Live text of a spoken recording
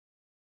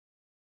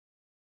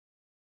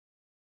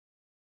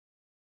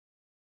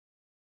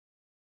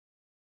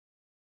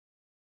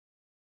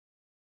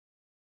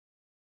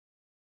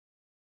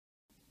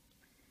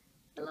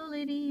Hello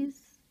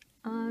ladies,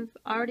 I've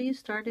already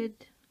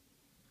started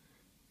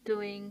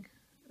doing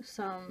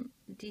some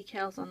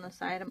decals on the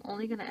side. I'm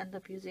only going to end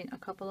up using a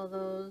couple of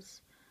those.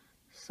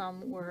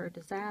 Some were a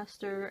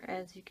disaster,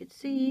 as you could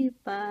see,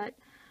 but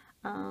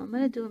I'm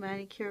going to do a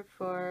manicure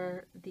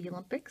for the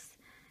Olympics.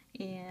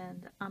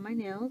 And on my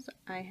nails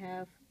I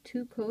have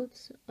 2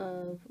 coats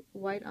of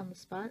white on the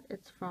spot.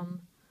 It's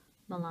from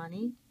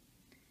Milani,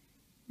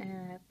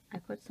 and I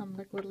put some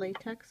liquid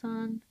latex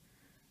on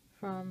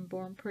from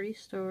Born Pretty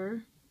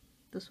store.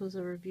 This was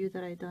a review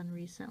that I done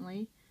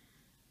recently.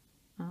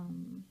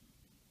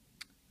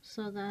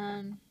 So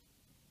then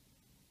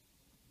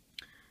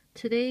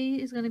today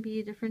is going to be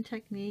a different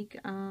technique.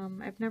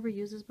 I've never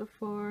used this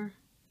before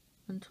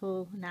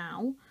until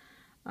now.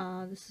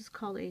 This is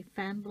called a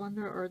fan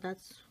blender, or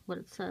that's what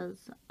it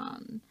says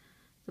on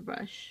the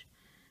brush.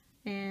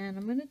 And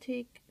I'm going to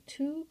take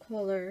 2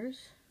 colors.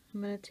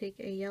 I'm going to take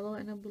a yellow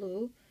and a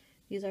blue.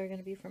 These are going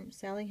to be from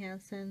Sally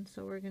Hansen.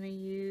 So we're going to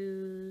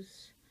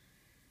use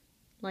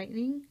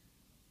Lightning,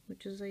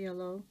 which is a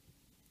yellow,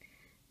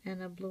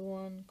 and a blue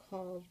one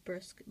called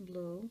Brisk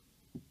blue.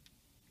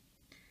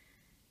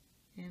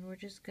 And we're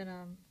just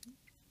gonna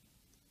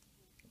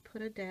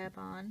put a dab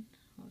on.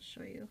 I'll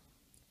show you.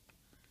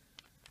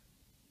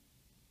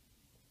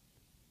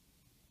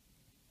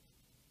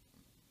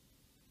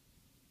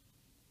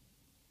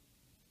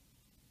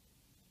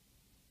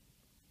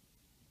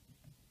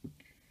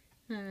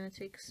 And I'm gonna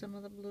take some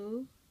of the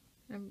blue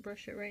and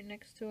brush it right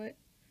next to it.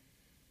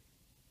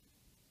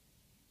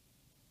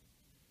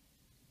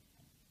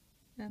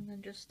 And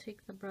then just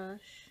take the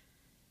brush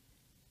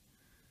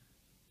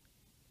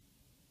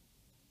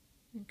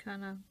and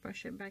kind of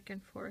brush it back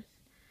and forth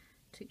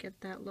to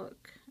get that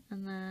look,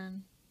 and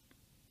then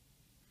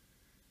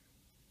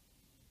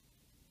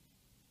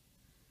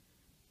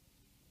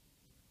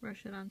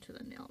brush it onto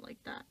the nail like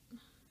that.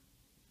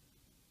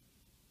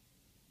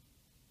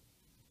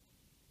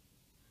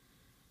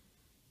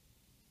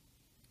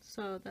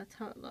 So that's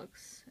how it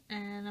looks,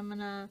 and I'm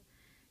gonna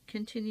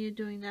continue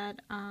doing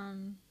that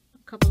on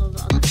a couple of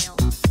the other nails.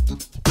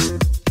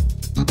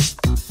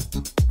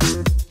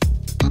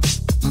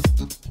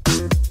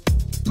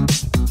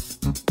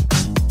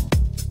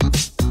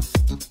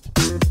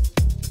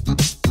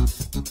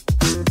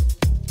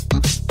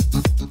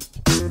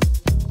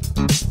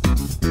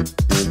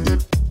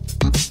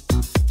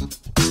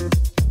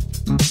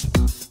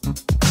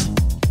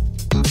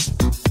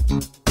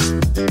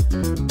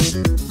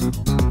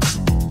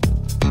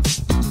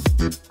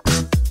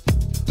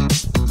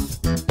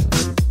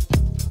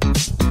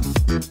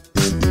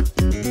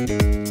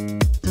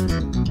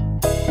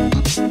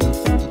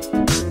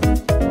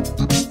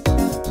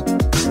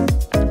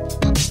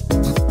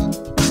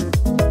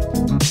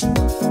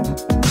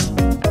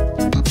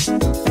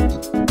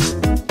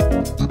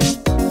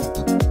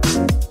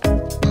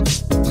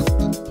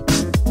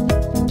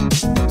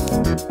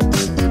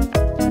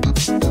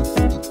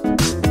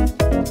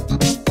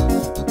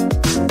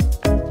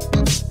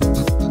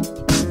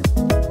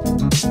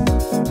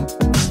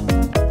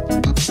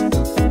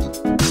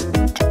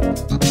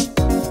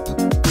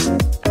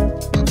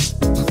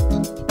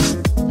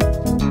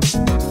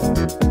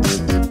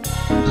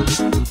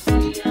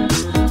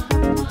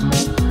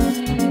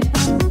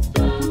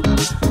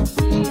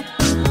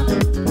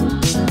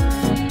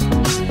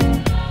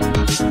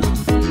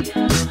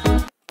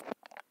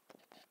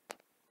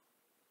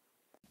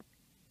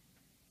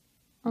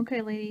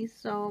 Okay ladies,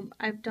 so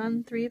I've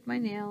done 3 of my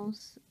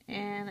nails,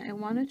 and I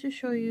wanted to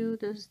show you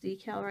this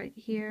decal right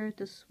here.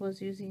 This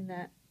was using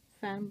that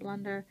fan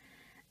blender,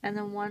 and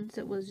then once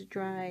it was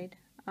dried,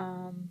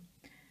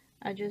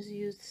 I just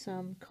used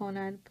some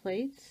Conad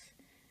plates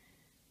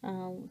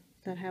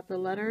that have the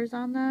letters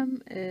on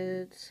them.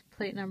 It's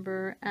plate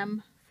number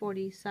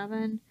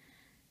M47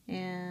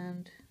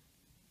 and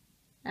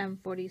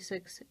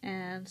M46,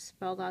 and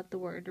spelled out the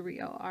word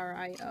Rio,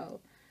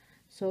 R-I-O.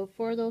 So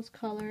for those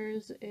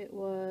colors, it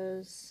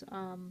was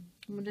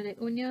Mundo de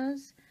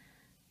Uñas.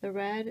 The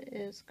red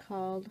is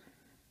called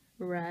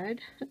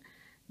Red,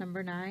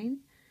 number 9.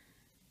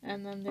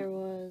 And then there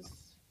was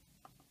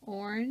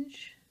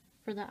orange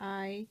for the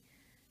eye.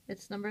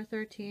 It's number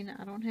 13.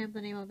 I don't have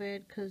the name of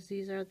it because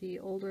these are the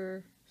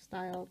older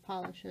style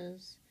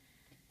polishes.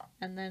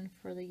 And then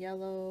for the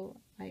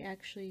yellow, I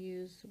actually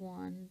used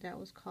one that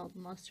was called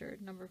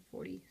Mustard, number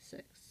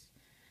 46.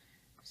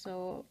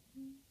 So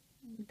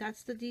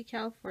that's the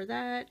decal for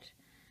that.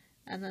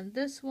 And then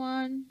this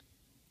one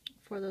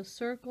for the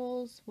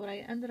circles, what I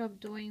ended up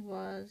doing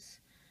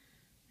was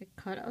I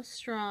cut a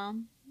straw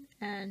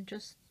and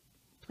just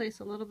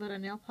placed a little bit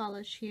of nail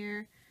polish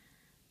here,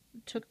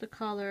 took the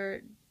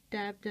color,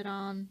 dabbed it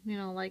on, you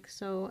know, like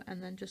so,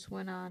 and then just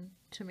went on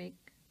to make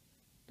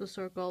the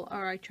circle,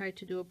 or I tried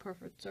to do a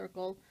perfect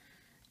circle.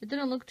 It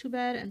didn't look too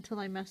bad until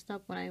I messed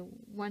up when I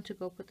went to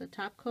go put the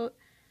top coat.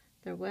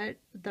 The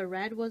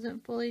red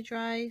wasn't fully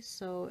dry,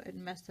 so it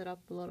messed it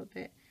up a little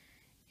bit.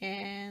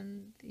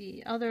 And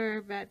the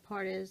other bad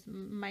part is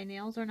my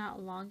nails are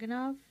not long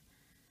enough,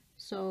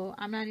 so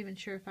I'm not even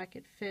sure if I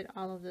could fit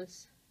all of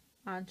this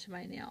onto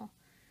my nail.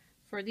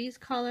 for these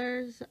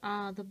colors,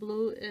 the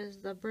blue is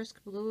the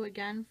Brisk Blue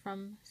again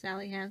from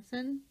Sally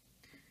Hansen.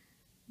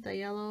 The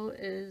yellow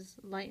is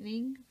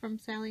Lightning from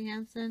Sally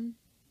Hansen.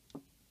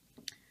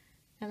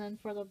 And then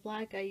for the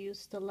black, I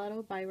used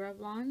Stiletto by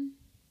Revlon.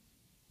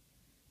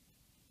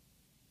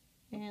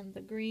 And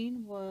the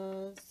green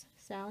was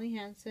Sally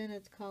Hansen.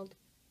 It's called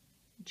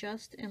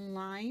Just in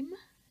Lime.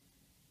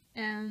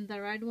 And the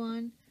red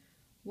one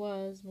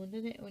was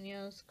Mundo de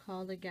Uñas,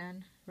 called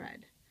again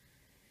Red.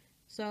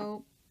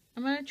 So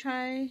I'm going to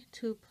try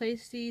to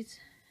place these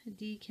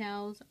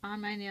decals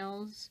on my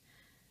nails.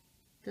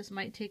 This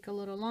might take a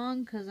little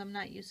long because I'm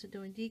not used to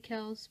doing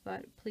decals,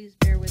 but please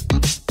bear with me.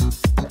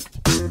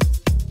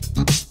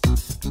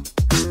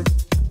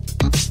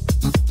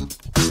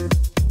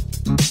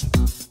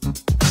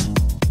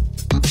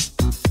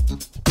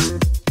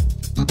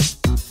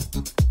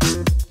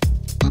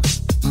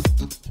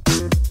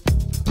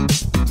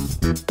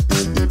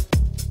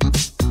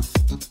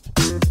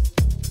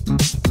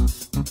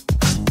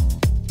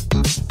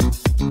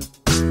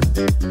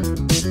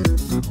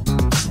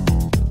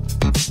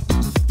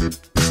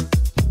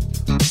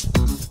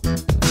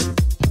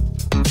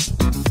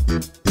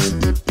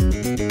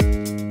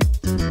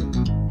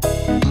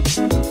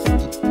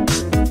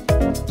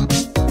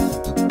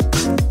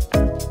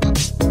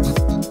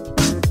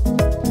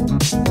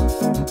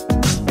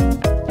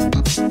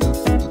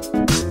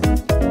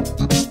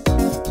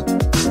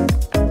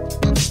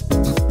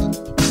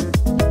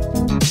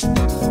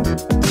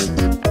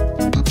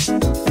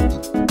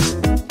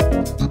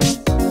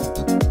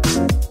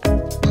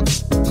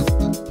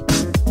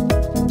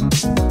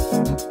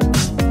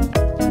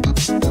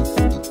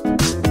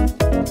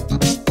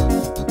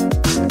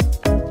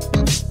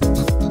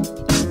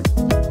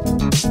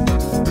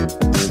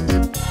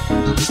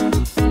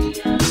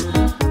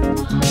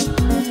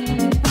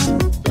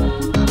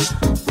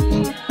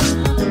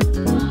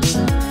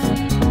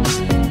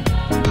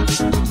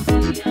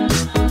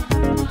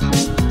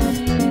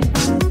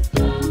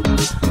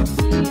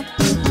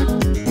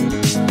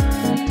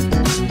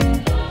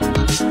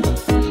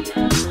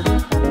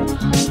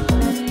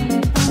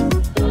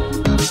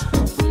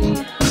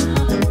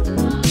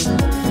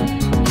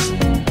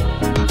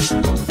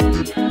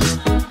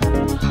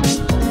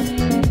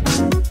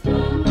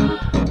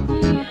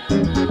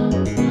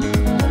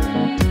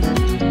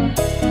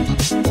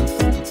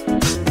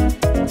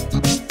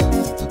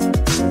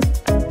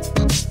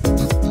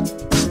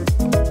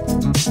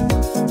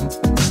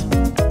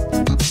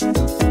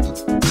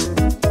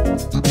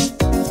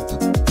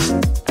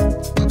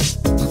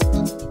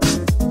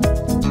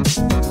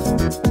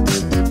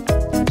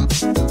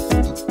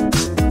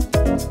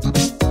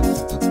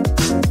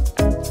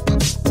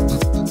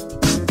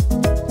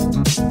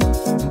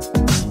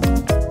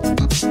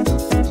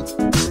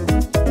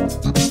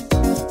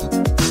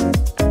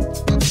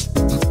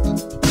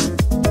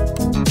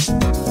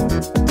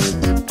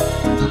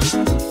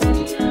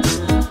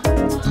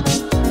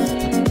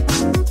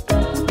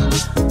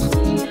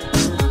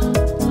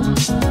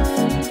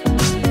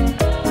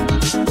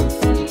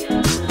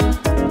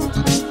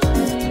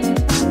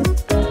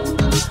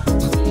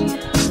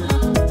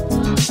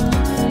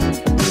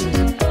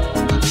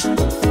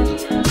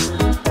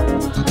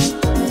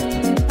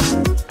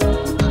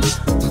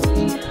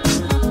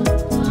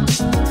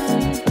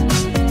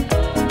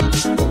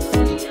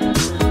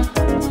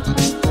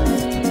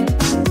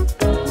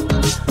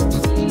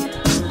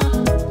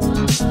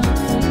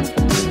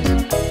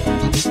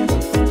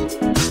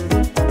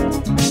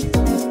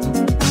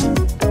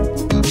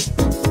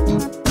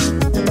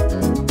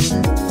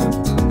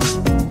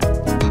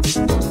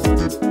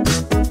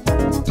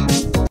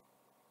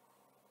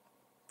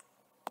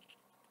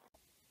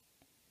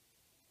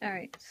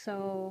 Alright,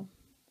 so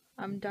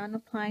I'm done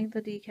applying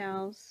the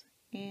decals,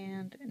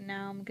 and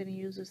now I'm going to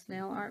use this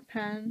nail art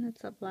pen.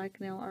 It's a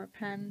black nail art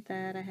pen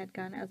that I had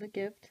gotten as a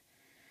gift.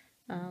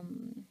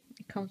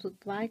 It comes with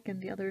black and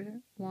the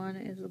other one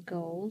is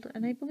gold,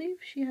 and I believe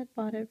she had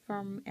bought it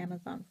from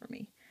Amazon for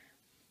me.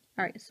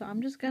 Alright, so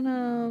I'm just going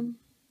to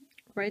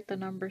write the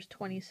numbers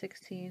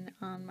 2016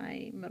 on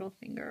my middle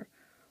finger,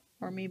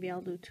 or maybe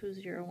I'll do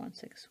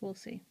 2016. We'll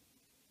see.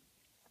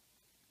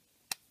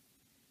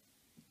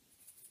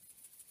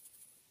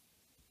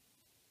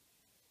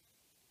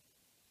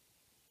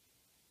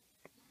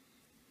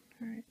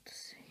 Alright, let's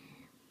see.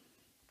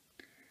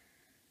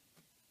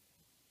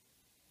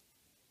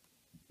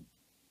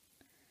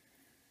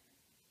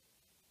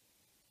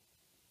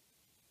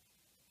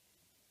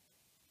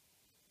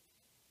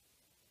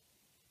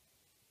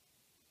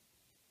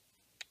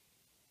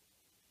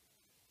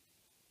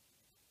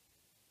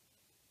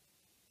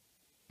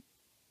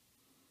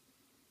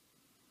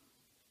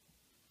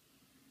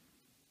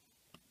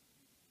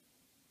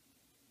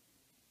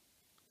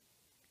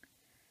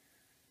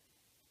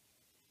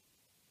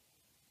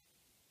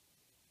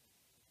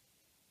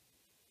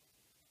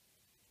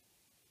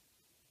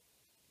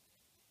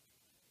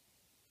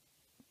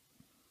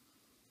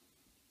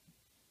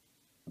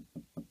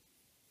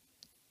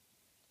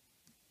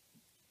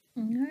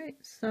 Alright,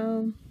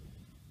 so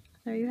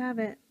there you have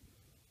it.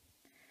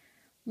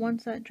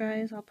 Once that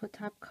dries, I'll put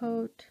top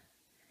coat.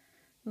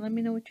 Let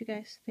me know what you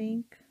guys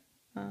think.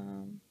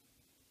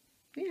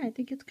 Yeah, I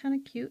think it's kind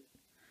of cute.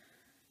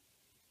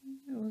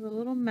 It was a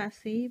little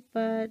messy,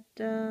 but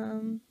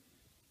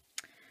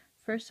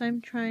first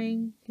time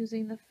trying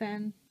using the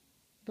fan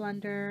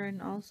blender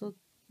and also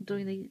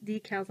doing the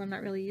decals. I'm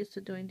not really used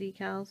to doing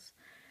decals,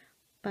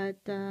 but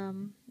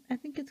I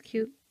think it's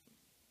cute.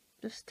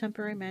 Just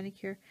temporary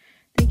manicure.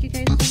 Thank you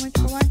guys so much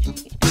for watching,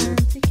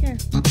 and take care.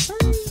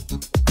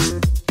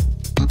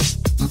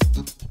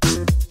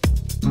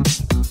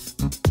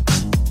 Bye!